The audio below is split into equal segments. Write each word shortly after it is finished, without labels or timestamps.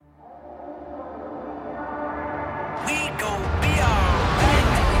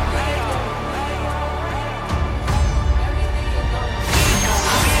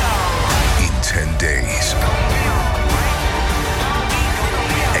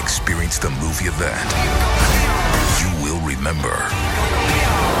the movie event you will remember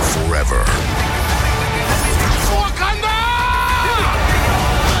forever. Wakanda!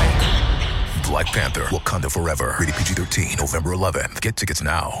 Black Panther, Wakanda Forever. Rated PG-13, November 11th. Get tickets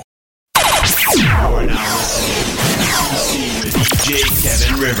now. You're now listening to DJ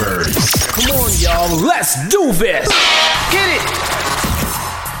Kevin Rivers. Come on, y'all. Let's do this. Get it.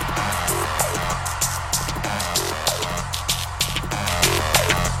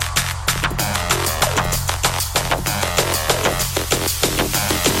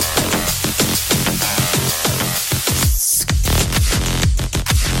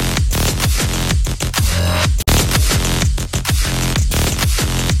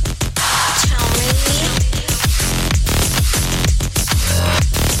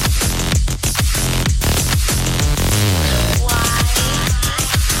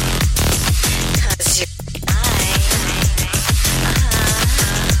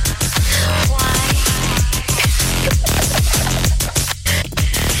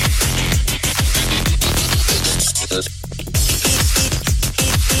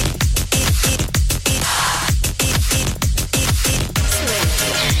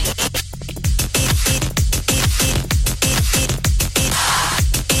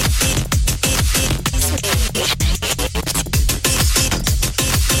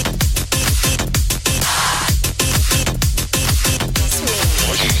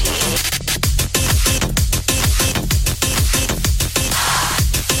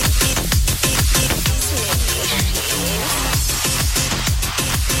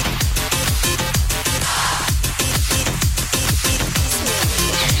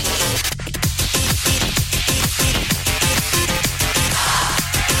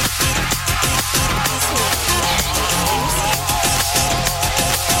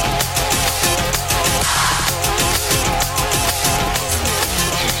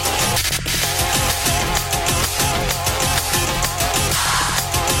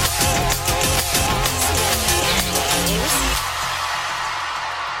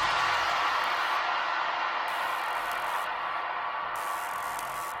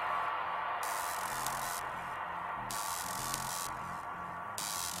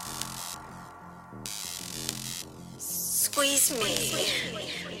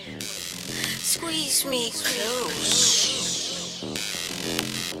 Squeeze me close.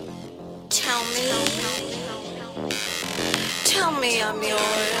 Tell me I'm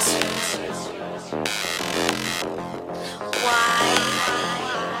yours. Why?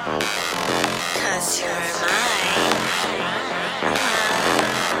 'Cause you're mine.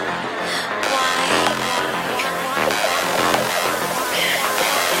 Why?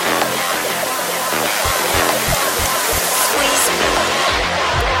 Squeeze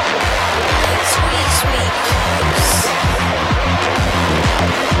me close.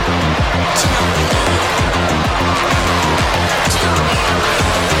 Tell me I'm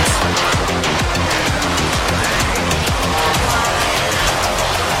yours.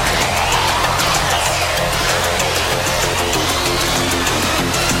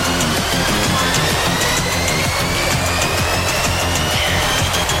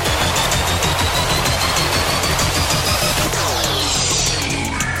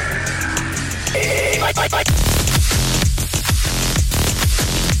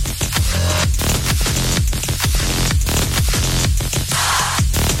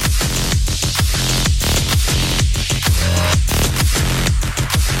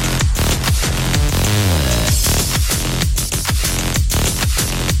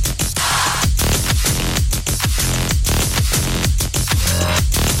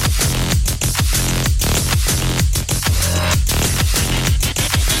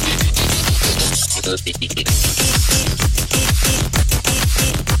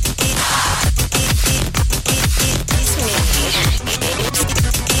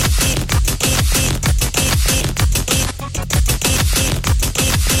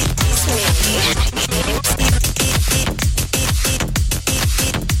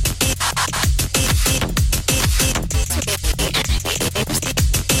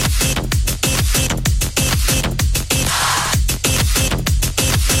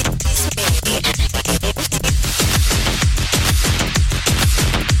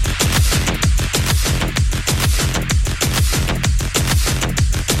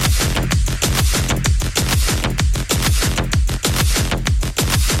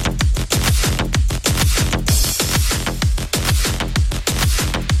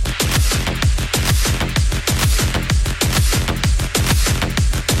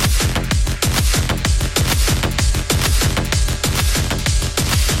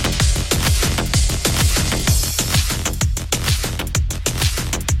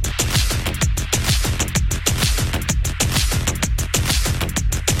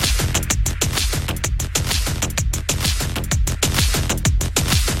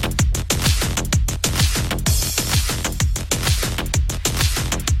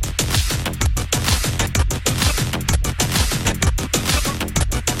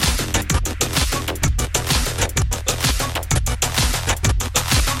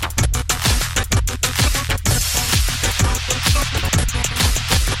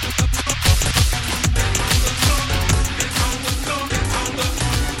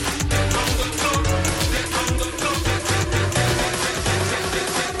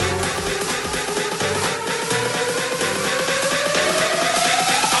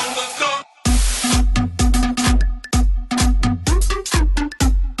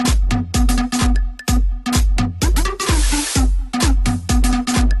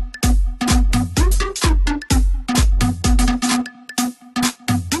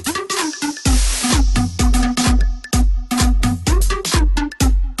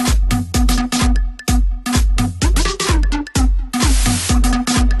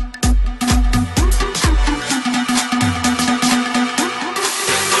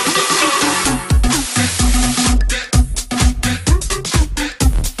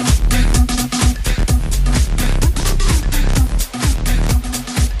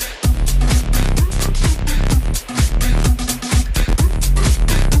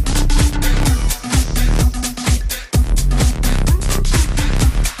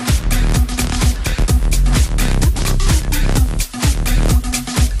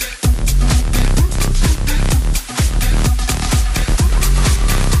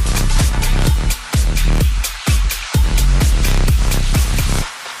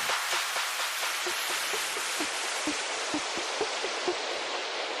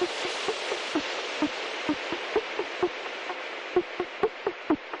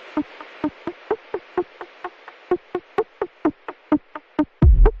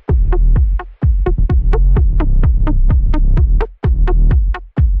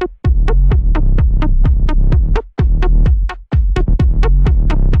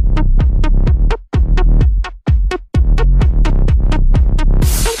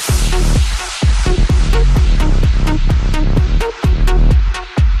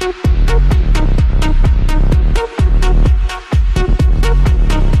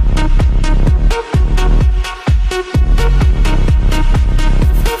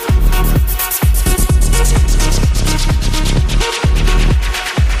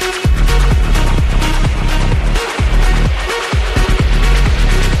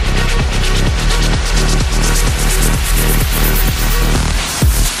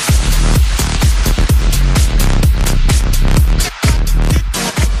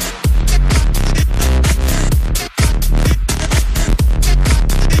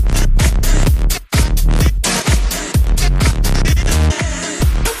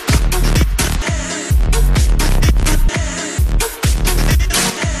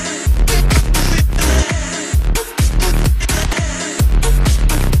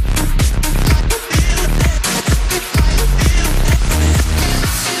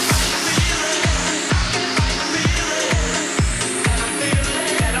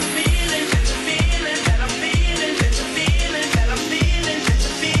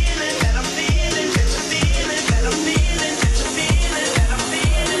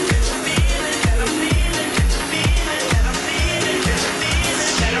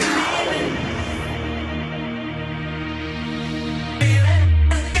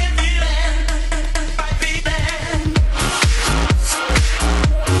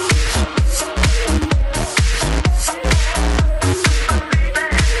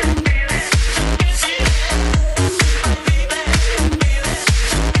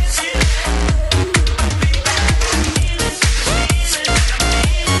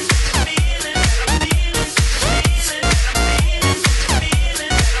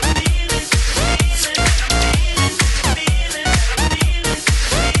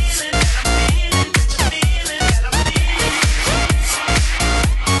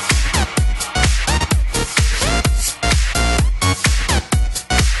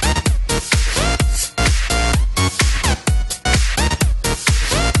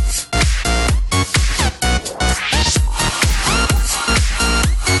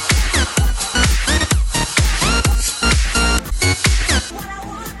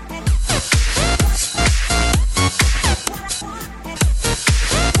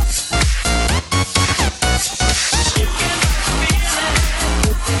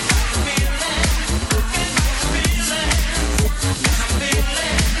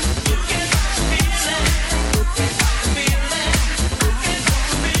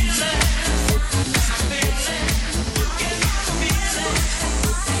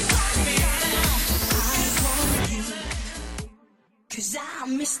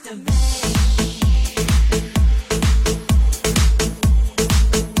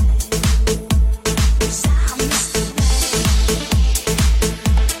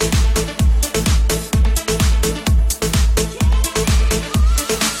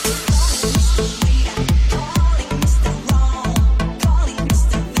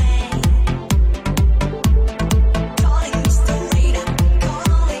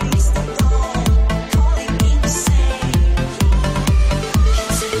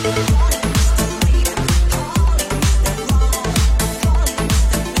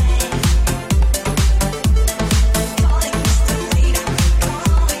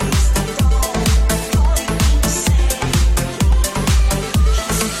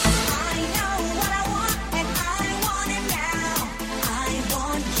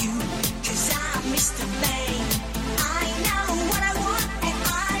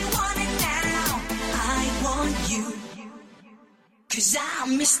 'cause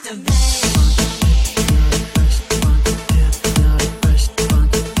I'm Mr. Bang.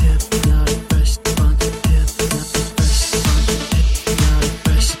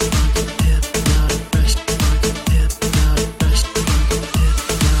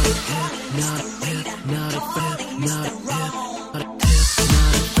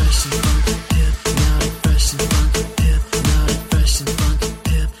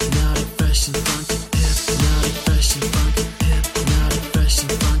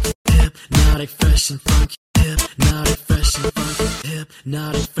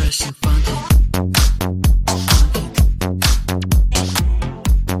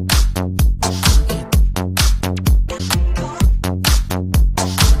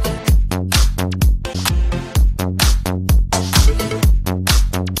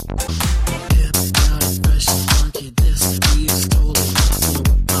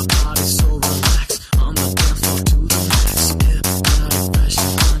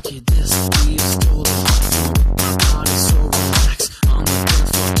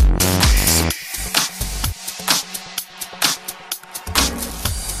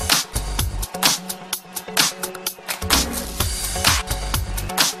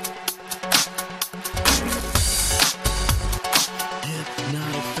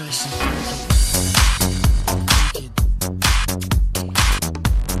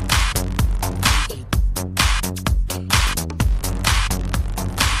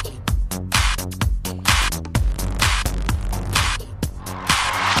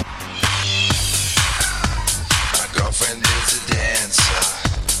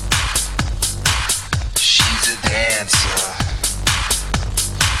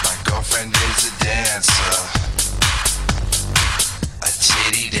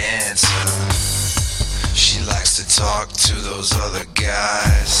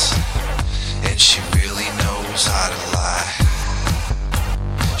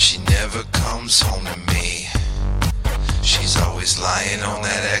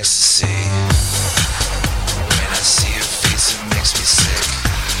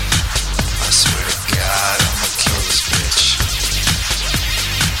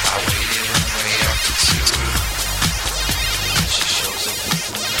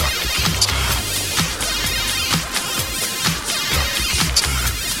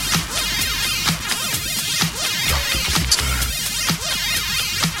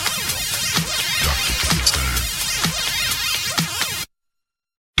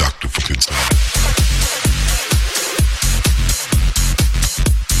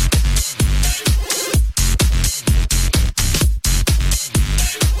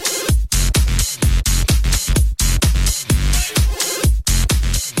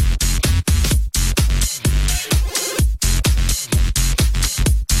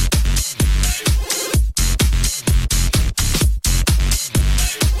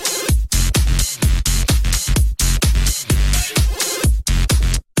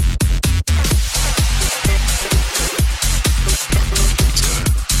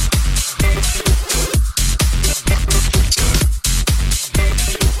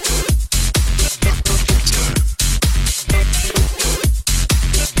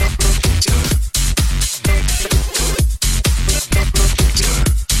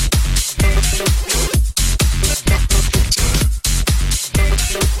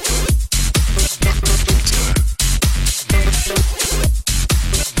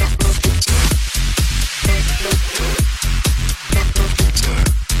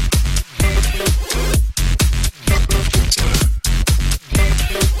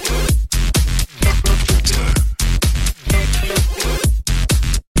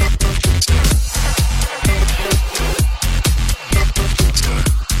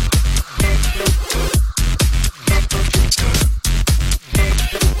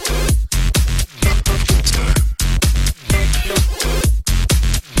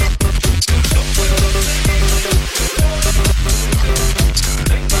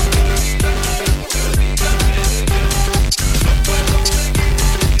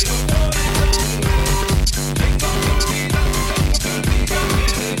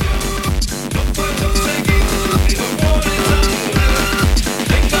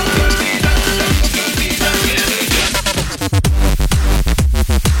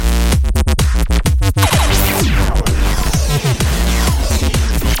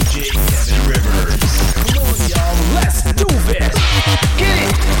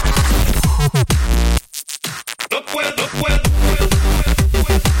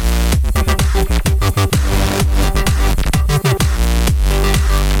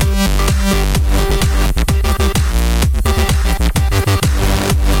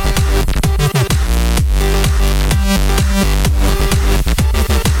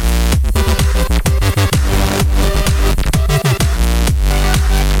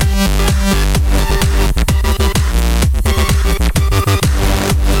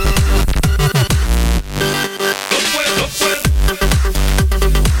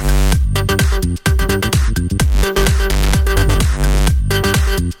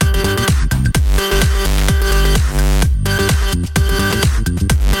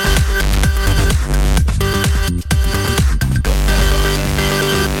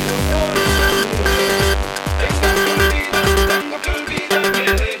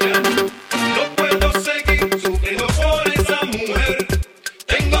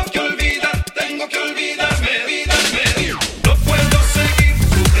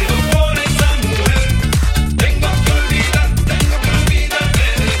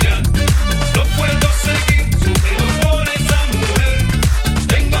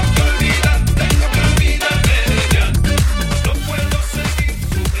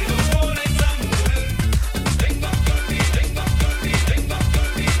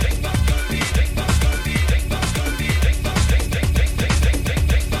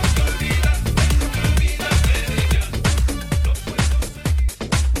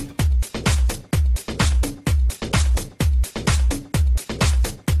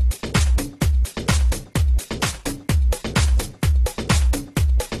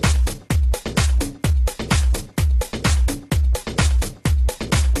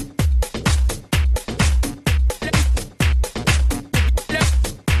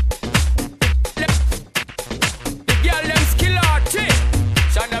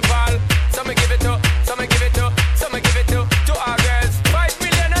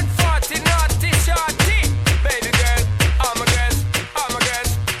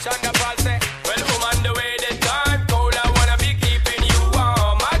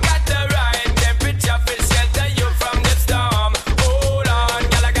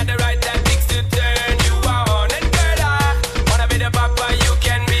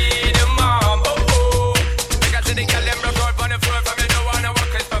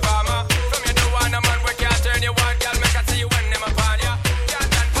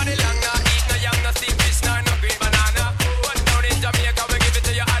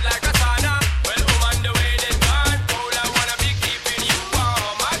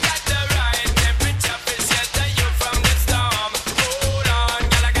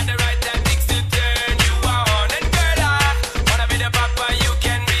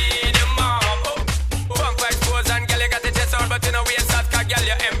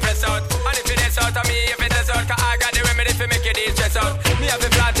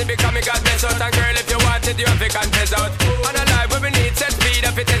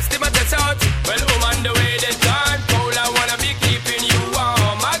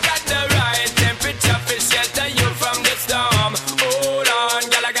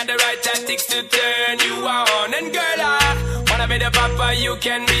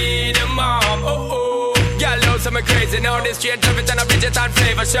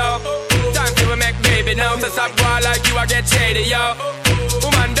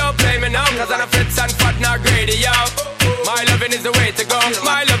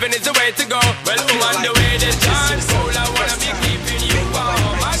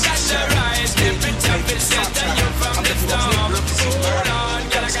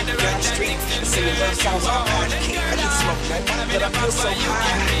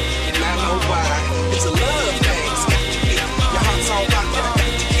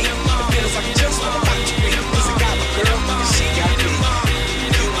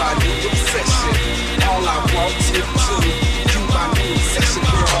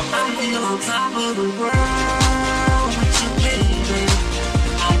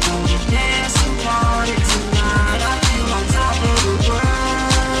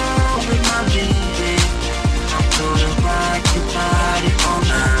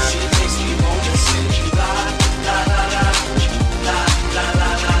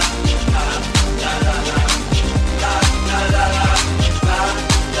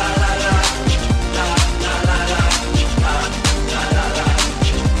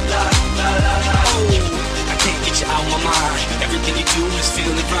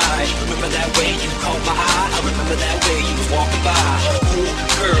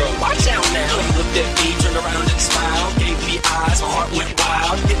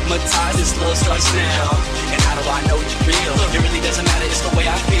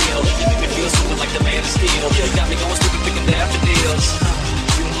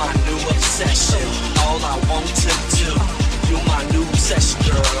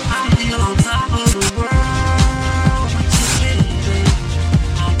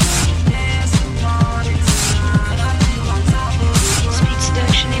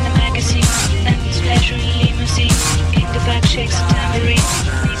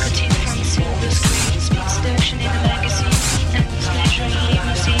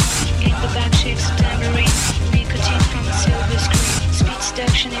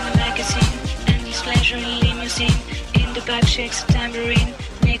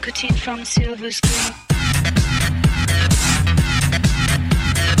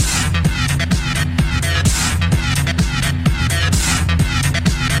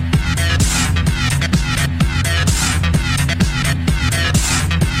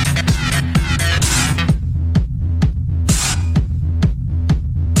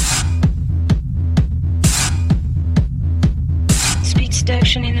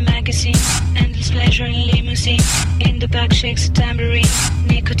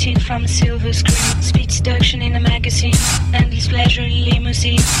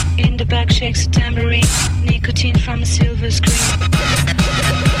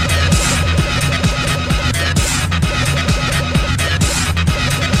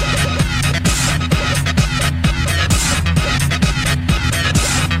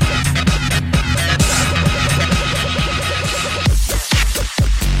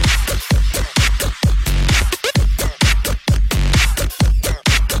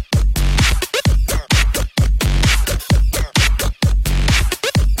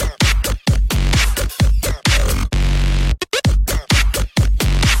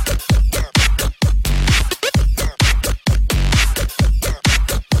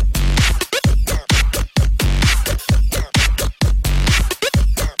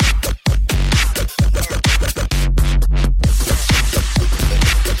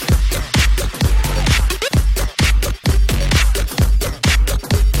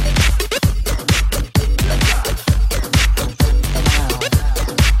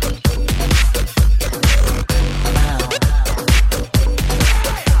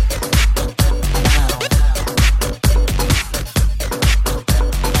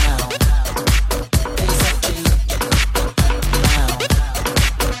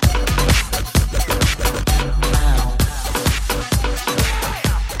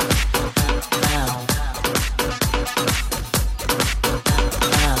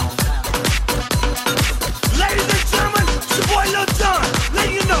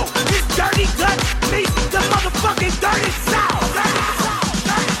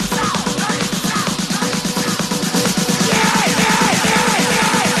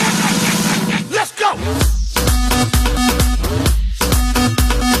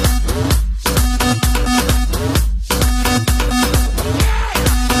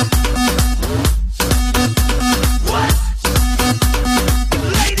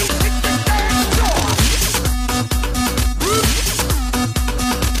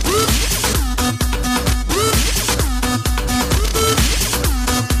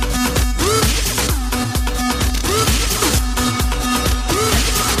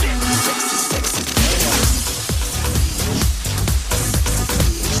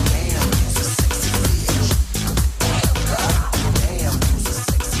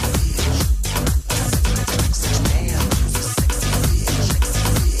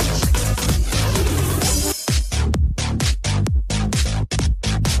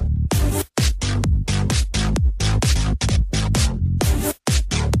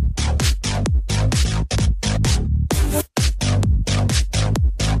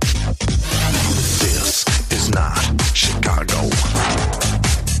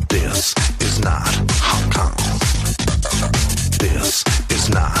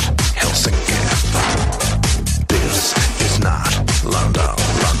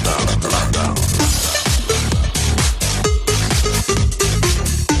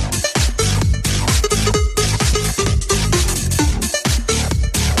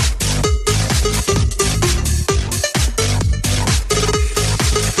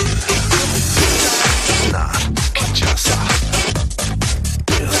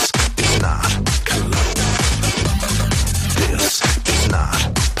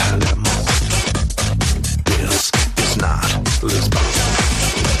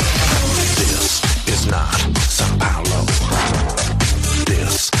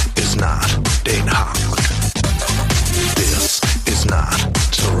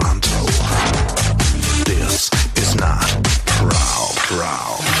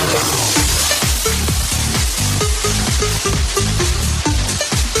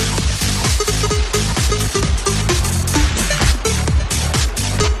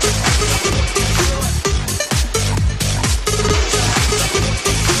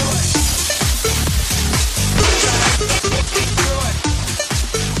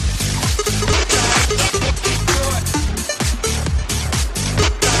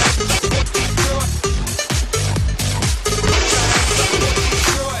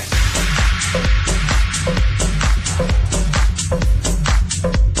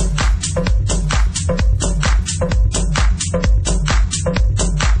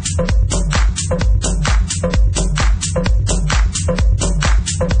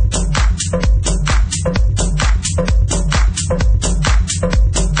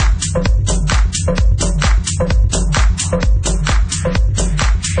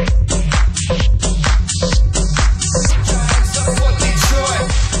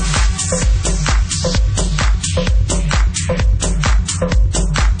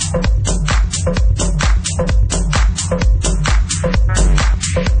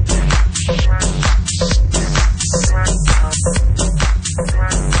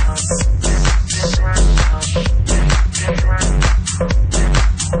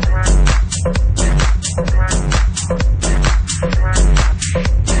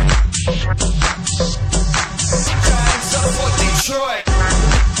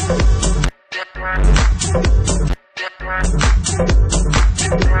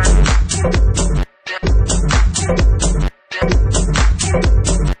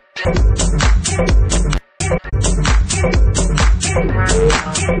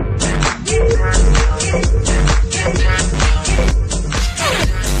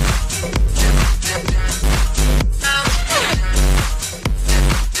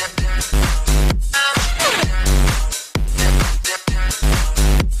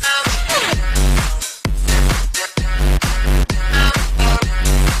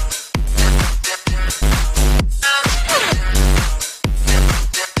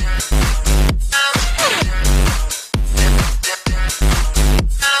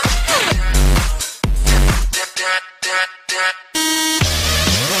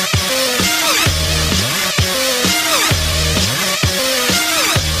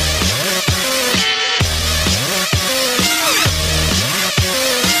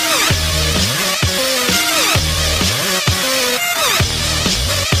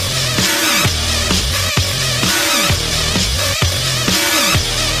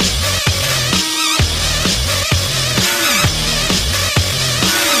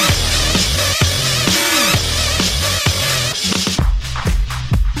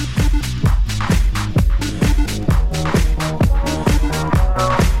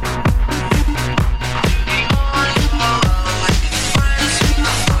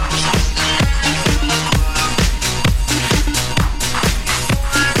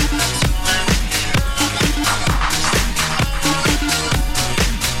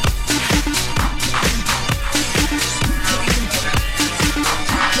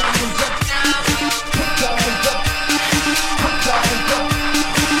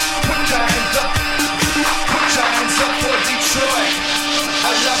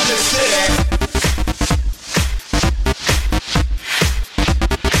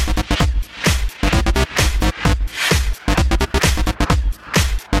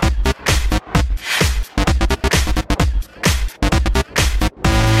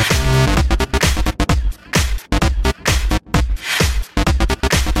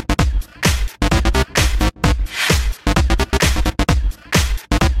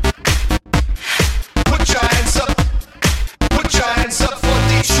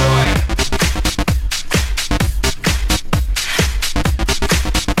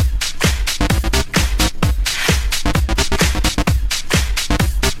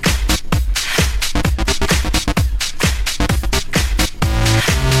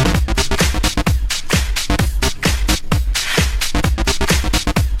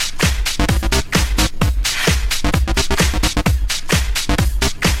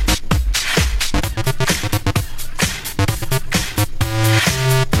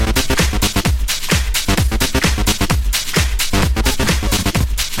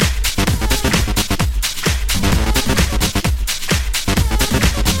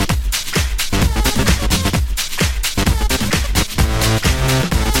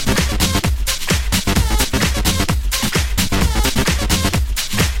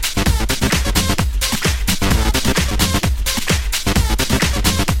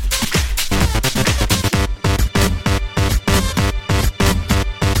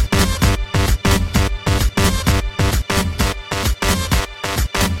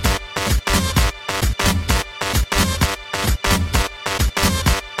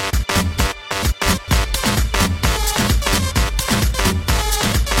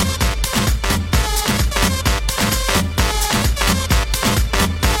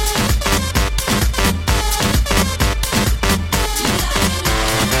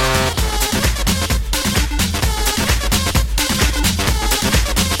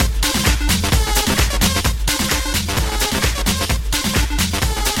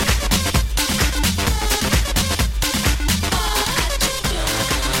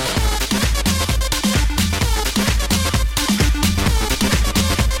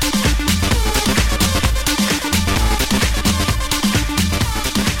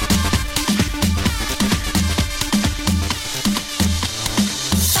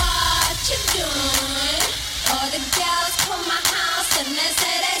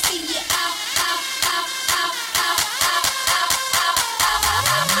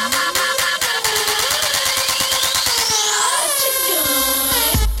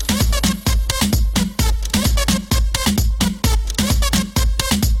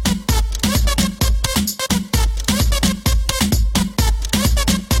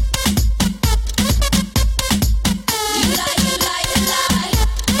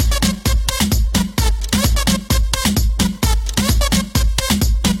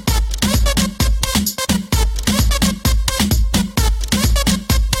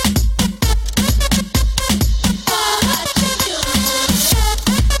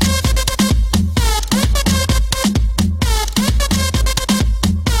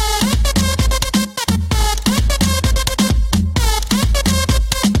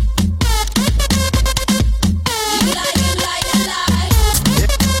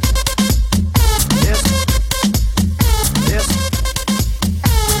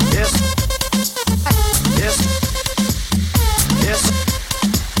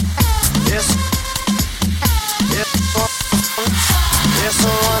 It's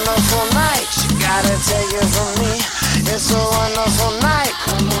a wonderful night. You gotta take it from me. It's a wonderful night.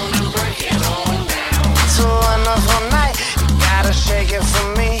 Come on and break it on down. It's a wonderful night. You gotta shake it for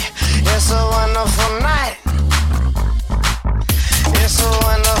me. It's a wonderful night. It's a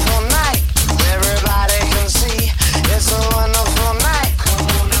wonderful night. Everybody can see. It's a wonderful night. Come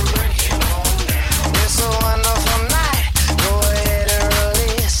on and break it on down. It's a wonderful night. Go ahead and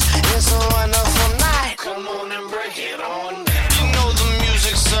release. It's a wonderful night. Come on and break it on down. You know the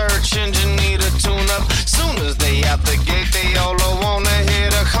music search engine need a tune-up. Soon as they out the gate, they all wanna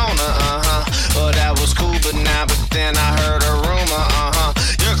hit a corner. Well, that was cool, but then I heard a rumor.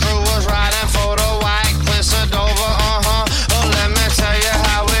 Your crew was riding for the white cliffs of Dover. Well, let me tell you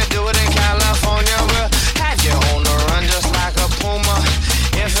how we do it in California. We'll have you on the run just like a puma.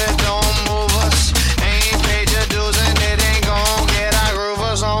 If it don't move us, ain't paid your dues and it ain't gon' get our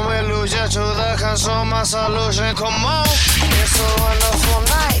groovers on. We lose you to the consumer solution. Come on, it's a wonderful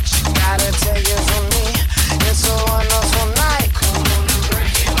night. You gotta take it from me. It's a wonderful night. Come on and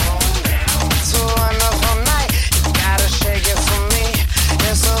break it on down. It's a wonderful night. You gotta shake it for me.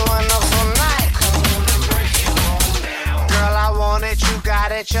 It's a wonderful night. Come on and break it on down. Girl, I want it, you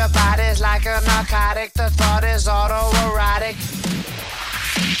got it. Your body's like a narcotic. The thought is autoerotic.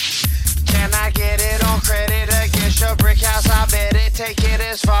 Can I get it on credit against your brick house? I bet it. Take it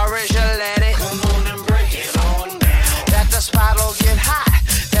as far as you let it. Come on and break it on down. That the spot'll get hot.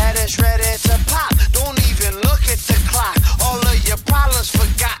 That it's ready to pop. Don't even look at the clock. All of your problems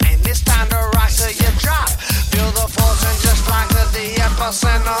forgotten. It's time to rock till you drop. Feel the force and just rock to the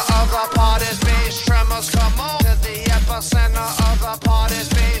epicenter of the party's bass tremors. Come on to the epicenter of the party's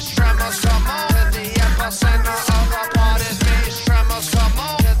bass tremors. Come on to the epicenter of the party's bass tremors. Come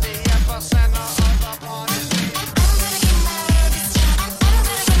on to the epicenter of the party's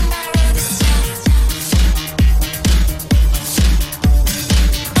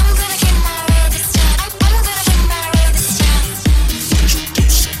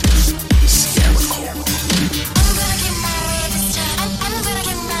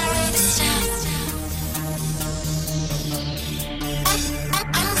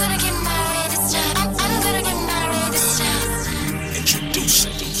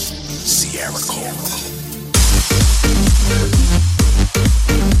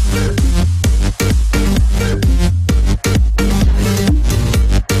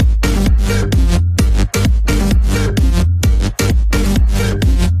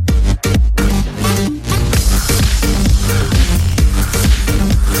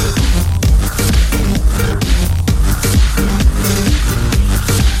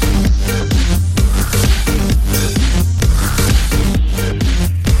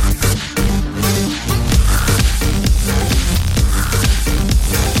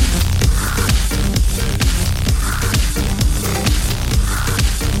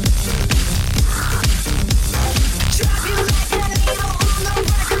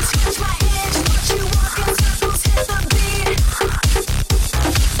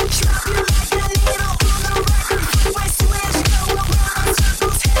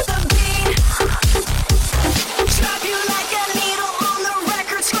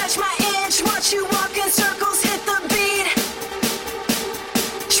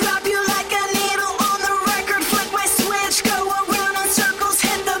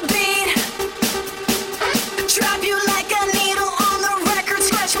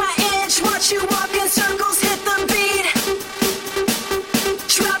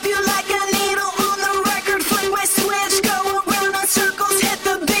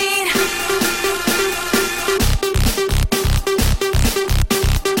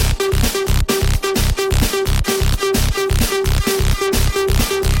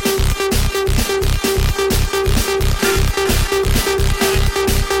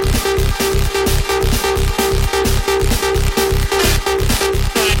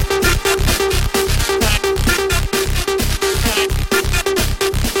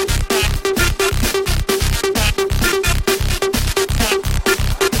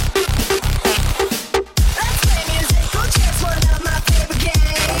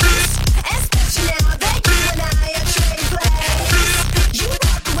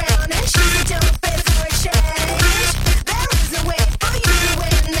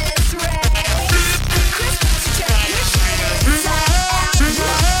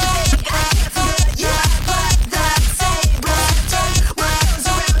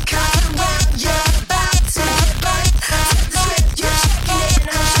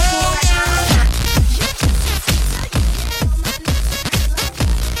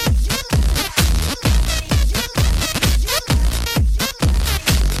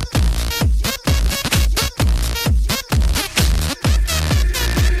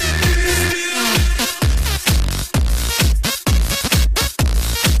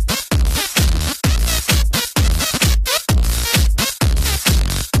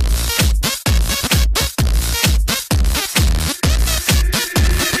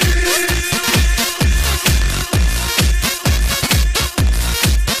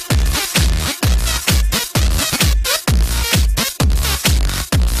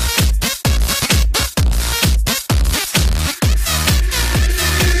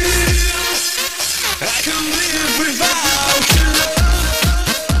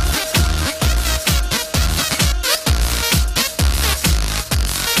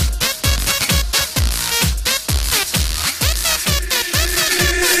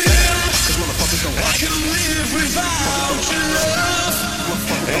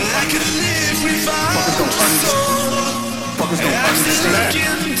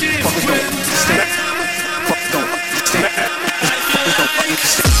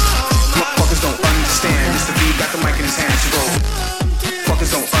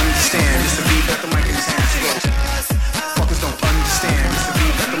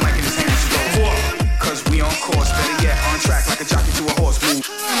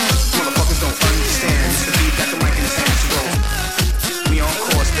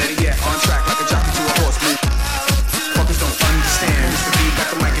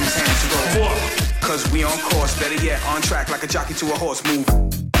We on course, better yet, on track like a jockey to a horse. Move.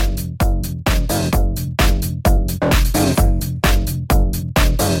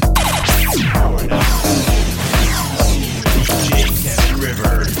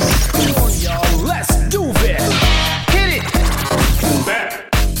 Rivers. Come on, y'all, let's do this. Hit it.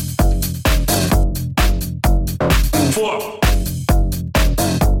 Back. Forth.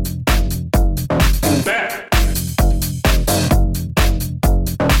 Back.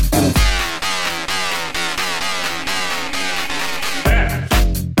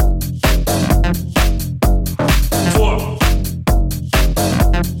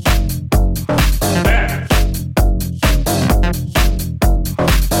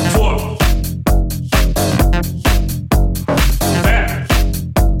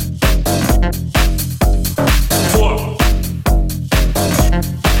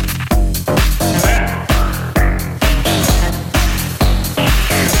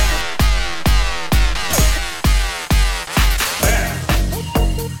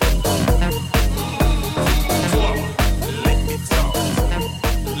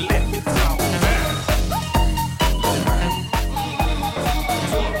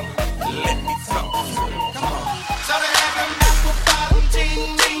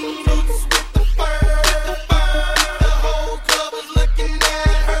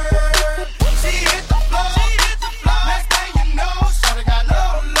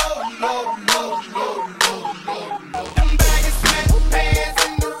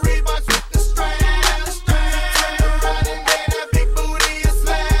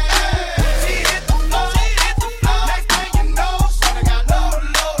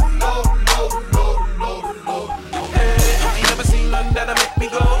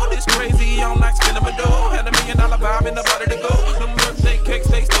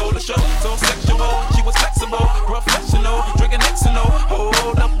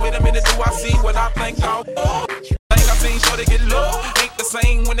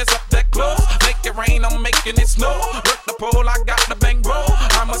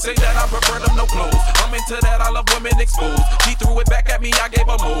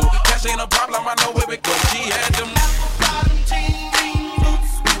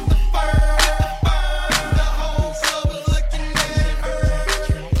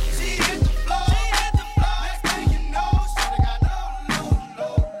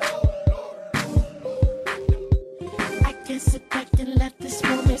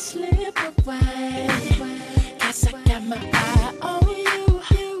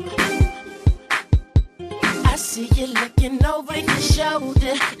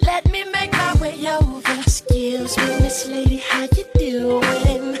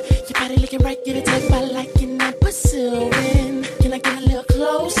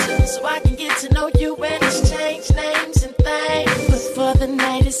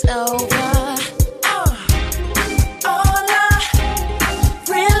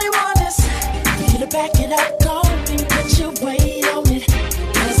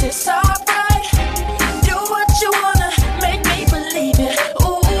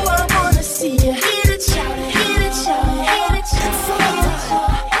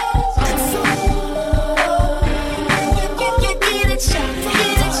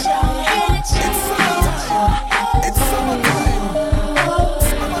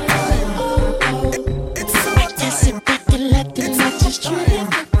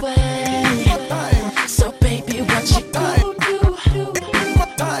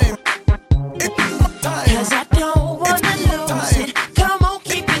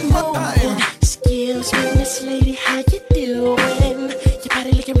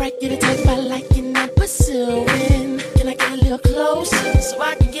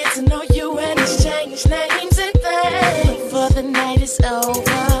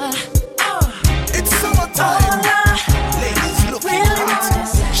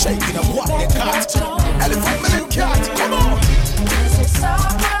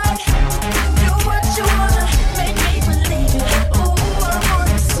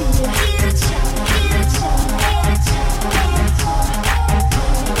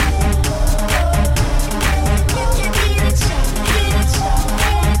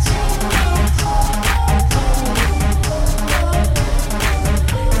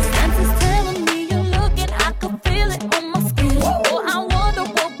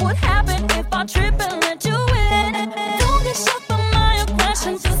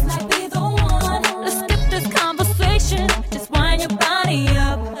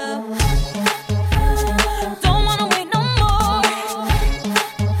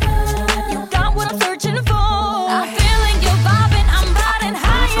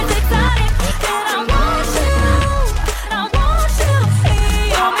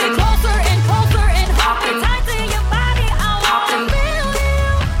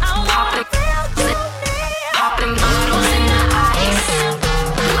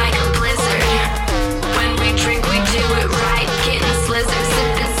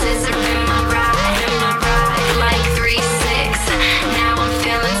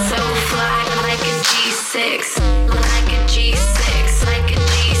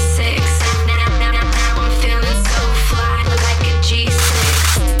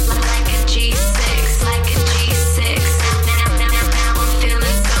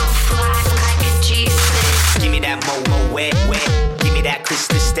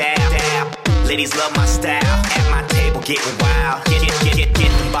 ladies love my style. At my table getting wild. Get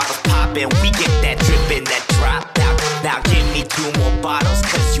the bottles poppin'. We get that drippin', that drop out. Now give me 2 more bottles,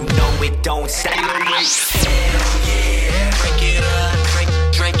 cause you know it don't stop. Hell yeah, drink it up,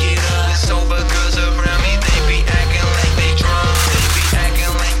 drink it up. Sober girls around me, they be acting like they drunk. They be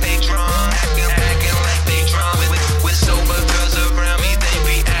acting like they drunk, acting like they drunk. With sober girls around me, they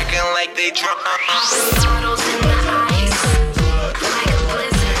be acting like they drunk. Bottles in the ice, like a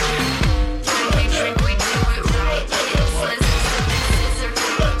blizzard. Drink, we do it right. It's scissor,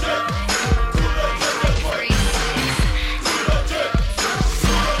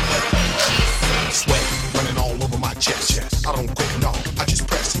 Sweat running all over my chest. I don't quit, no, I just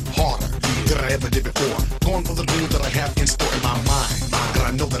press harder than I ever did before. Going for the dreams that I have in store in my mind. And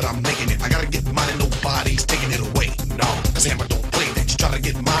I know that I'm making it. I gotta get mine and nobody's taking it away. No, cause Hammer don't play that. You try to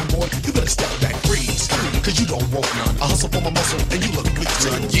get mine, boy, you better step back, freeze. Cause you don't want none. I hustle for my muscle and you look weak,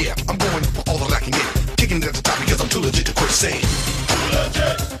 son. Yeah, I'm going for all that I can get. Kicking it at the top because I'm too legit to quit saying. Too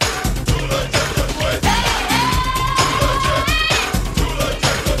legit to quit.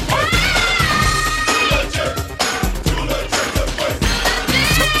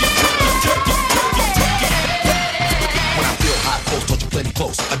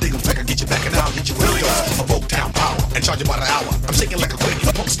 Close. I dig 'em back, I get you back and I'll hit you with a dose of Oak Town power and charge you by the hour. I'm shaking like a quake,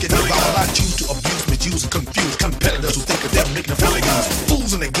 punks get devour. I choose to abuse, misuse, and confuse competitors who think that they're making a fair use.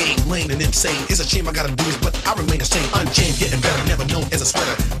 Fools in the game, lame and insane. It's a shame I gotta do this, but I remain the same, unchained, getting better, never known as a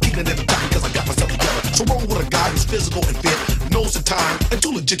sweater. Keeping it at the top because I got myself together. So roll with a guy who's physical and fit, knows the time, and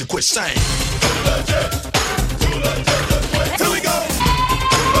too legit to quit saying. Too legit to quit. Here we go.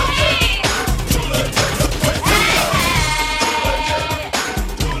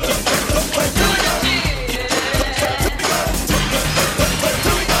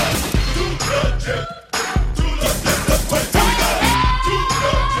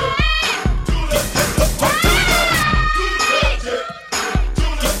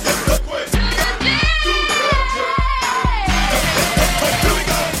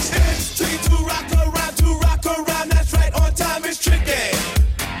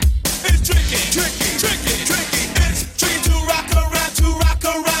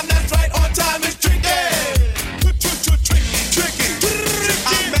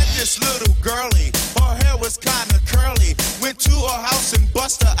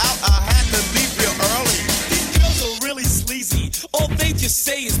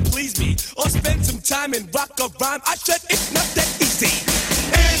 I said it's not that easy.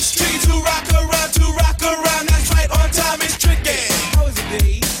 It's tricky to rock around. That's right, on time it's tricky. How is it,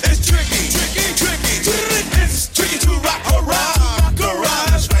 B? It's tricky. It's tricky to rock around.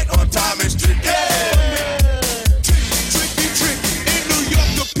 That's right, on time it's tricky. Tricky. In New York,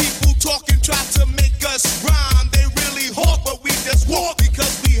 the people talking try to make us rhyme. They really hawk, but we just walk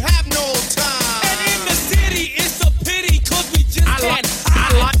because we have no time. And in the city, it's a pity because we just can't hide.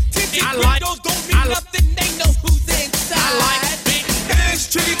 Windows don't mean nothing. They know who's inside. I like big. It's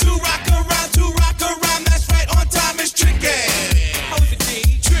tricky to rock around. That's right, on time it's tricky. How is it,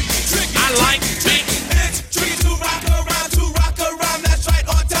 D? Tricky. I like big. It's tricky to rock around. That's right,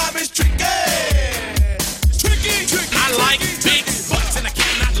 on time it's tricky. Tricky. I like big butts and I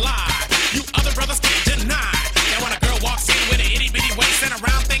cannot lie. You other brothers can't deny that when a girl walks in with an itty bitty waist and a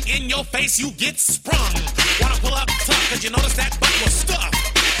round thing in your face, you get sprung. Wanna pull up tough 'cause you notice that butt was stuffed.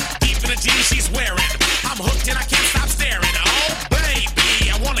 Deep in the jeans she's wearing. I'm hooked and I can't stop staring. Oh,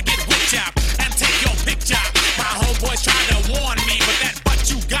 baby, I wanna get whipped up and take your picture. My homeboys tried to warn me, but that butt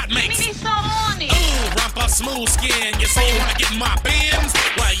you got makes me so horny. Ooh, rumpa smooth skin. You say you wanna get in my bins?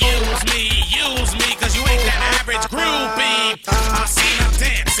 Well, use me, 'cause you ain't that average groupie. I seen her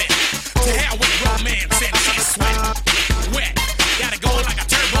dancing. To hell with romance and she's wet. Gotta go like a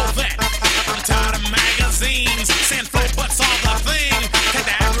turbo vet. I'm tired of magazines. Sand flow butts all the thing. Take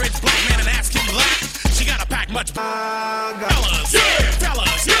the average black man and ask him that. She gotta pack much. Fellas,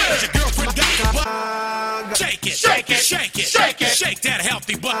 does your girlfriend got the butt? Shake it. Shake that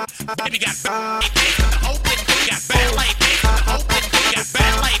healthy butt. Baby got open, got ballet. Open, got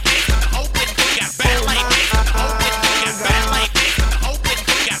ballet. Open, got ballet. Open, got ballet. Open, got ballet. Open,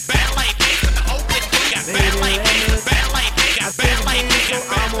 got ballet. Ballet, got ballet.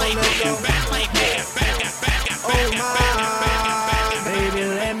 Baby,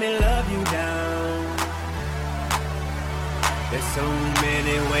 let me love you down. There's so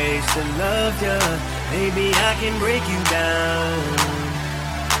many ways to love you. Maybe I can break you down.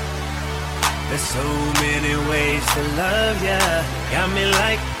 There's so many ways to love ya. Got me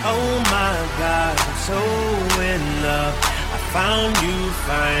like, oh my God, I'm so in love. I found you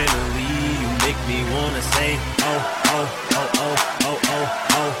finally. You make me wanna say, oh, oh, oh, oh, oh, oh,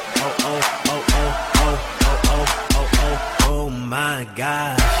 oh, oh, oh, oh, oh, oh, oh, oh, oh, oh, my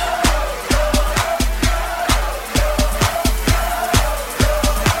gosh.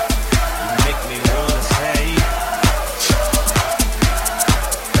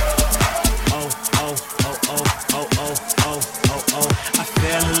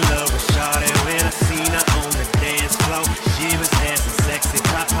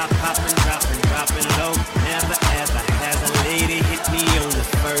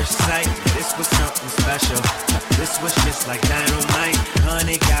 This was just like dynamite.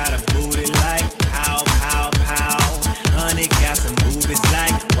 Honey got a booty like pow, pow, pow. Honey got some boobies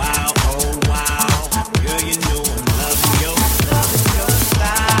like wow, oh wow. Girl, you know I'm loving your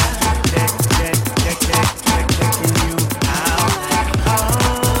style. Checking you out. Oh,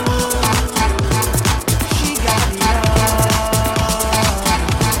 she got me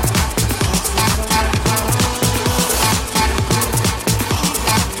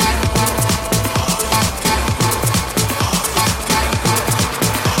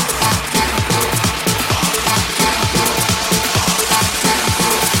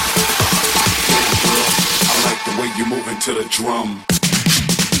to the drum.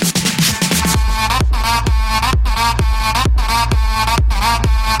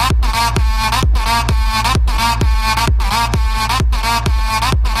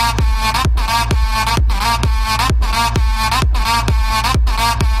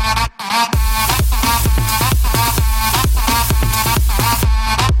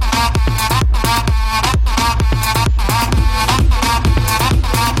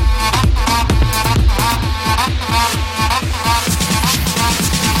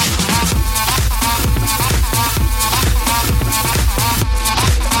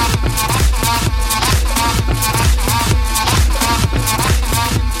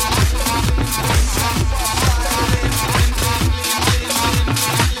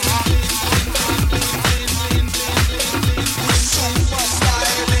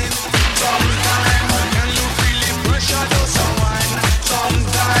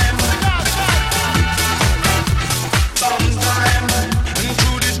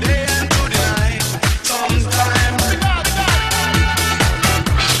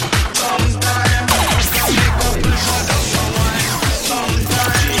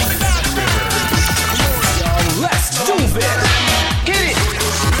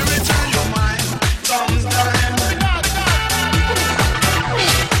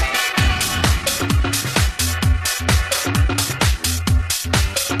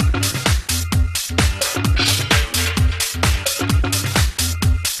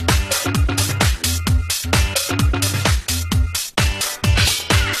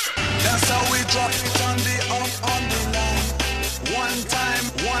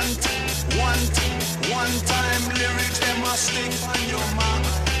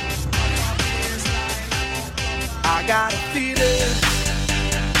 I got a feeling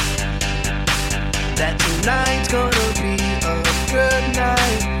that tonight's gonna be a good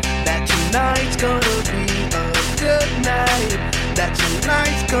night. That tonight's gonna be a good night. That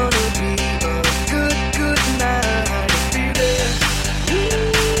tonight's gonna be a good, good night. I feel it.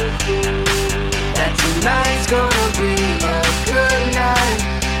 That tonight's gonna be a good night.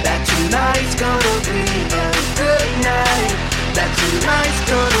 That tonight's gonna be a good night. That tonight's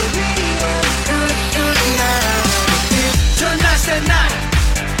gonna be a good, good night. Tonight's the night,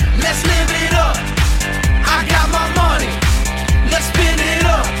 let's live it up. I got my money, let's spin it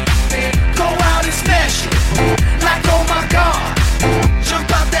up. Go out and smash it, like oh my God. Jump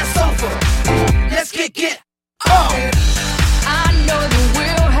out that sofa, let's get up. I know that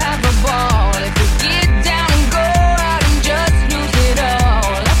we'll have a ball if we get down and go out and just lose it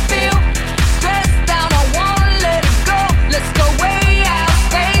all. I feel stressed out, I wanna let it go. Let's go way out,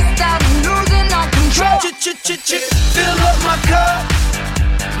 spaced out, and losing all control. Fill up my cup,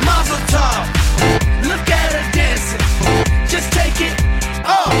 mazel tov. Look at her dancing, just take it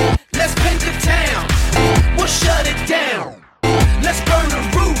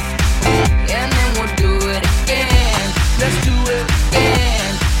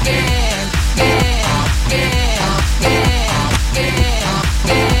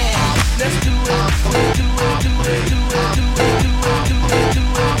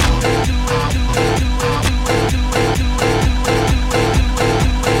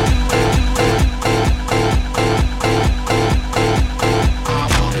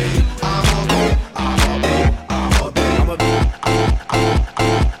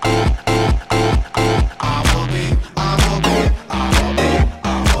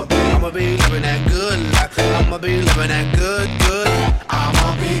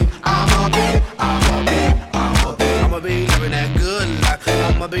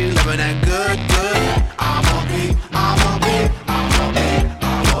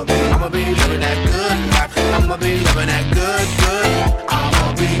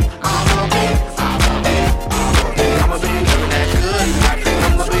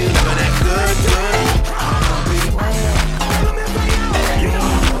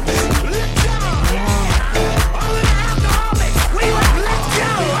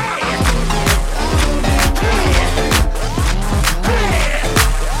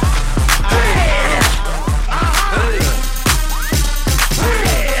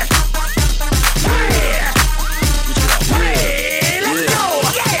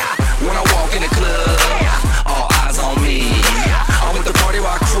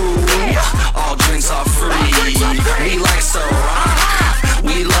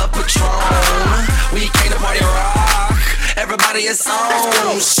everybody is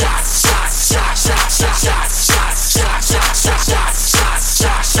on. Shots, shots, shots, shots, shots, shots, shots, shots, shots, shots, shots, shots,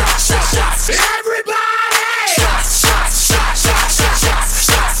 shots, shots, shots, shots. Everybody! Shots, shots, shots, shots, shots,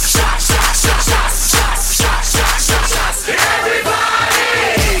 shots, shots, shots, shots, shots, shots, shots, shots, shots, shots, shots. Everybody!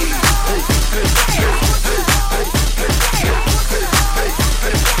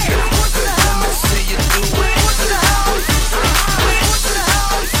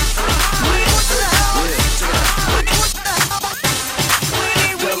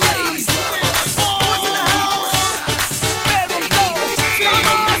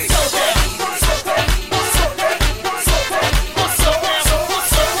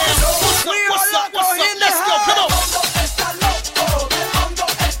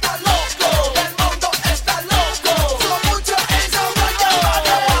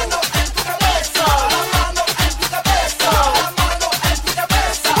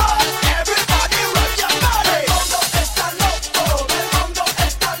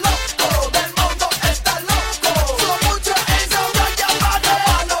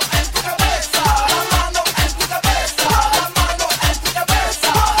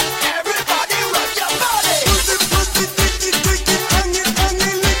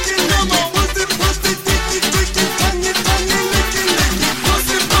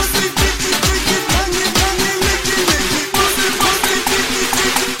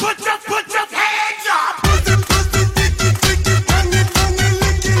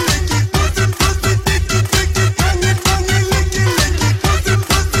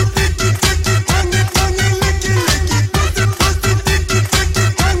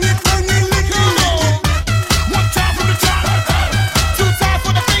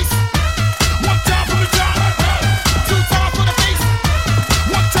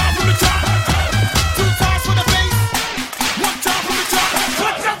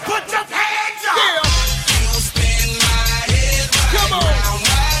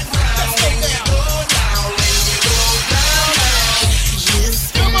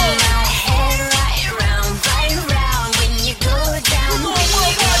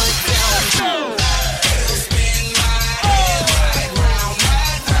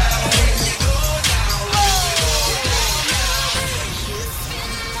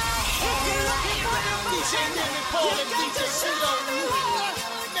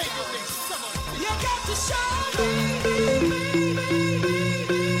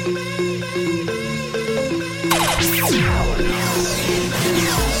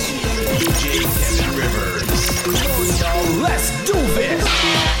 Let's do this.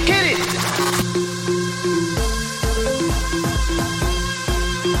 Hit it.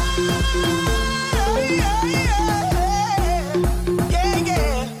 Yeah,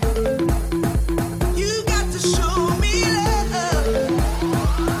 yeah. You got to show me love.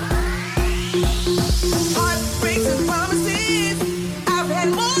 Heartbreaks and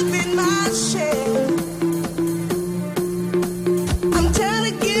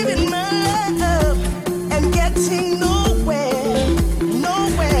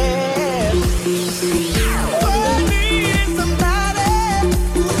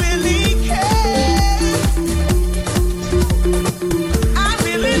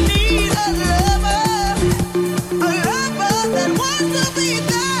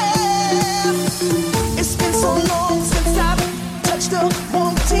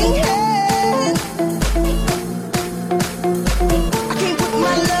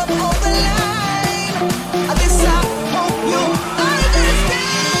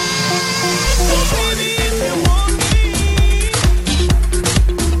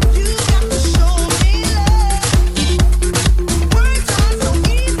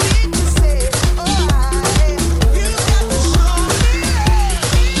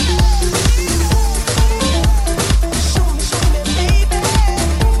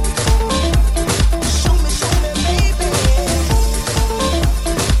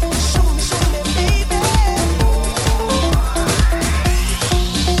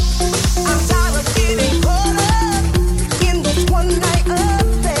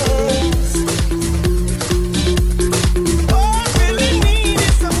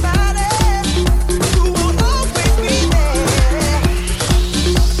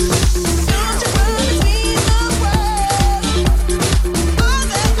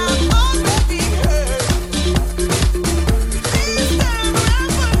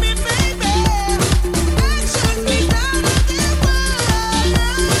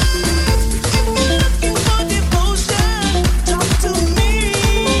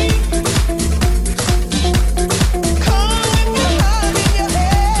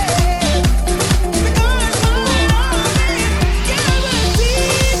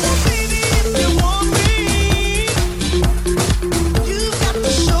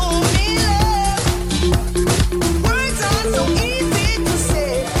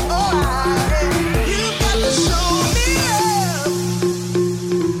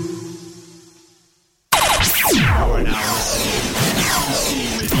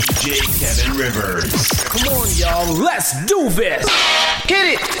Let's do this.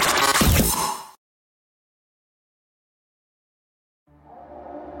 Hit it.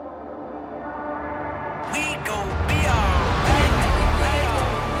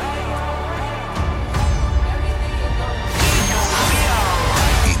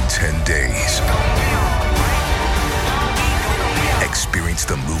 In 10 days, experience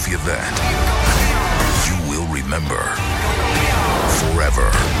the movie event you will remember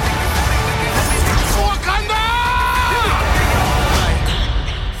forever.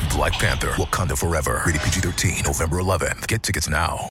 Black Panther: Wakanda Forever. Rated PG-13. November 11th. Get tickets now.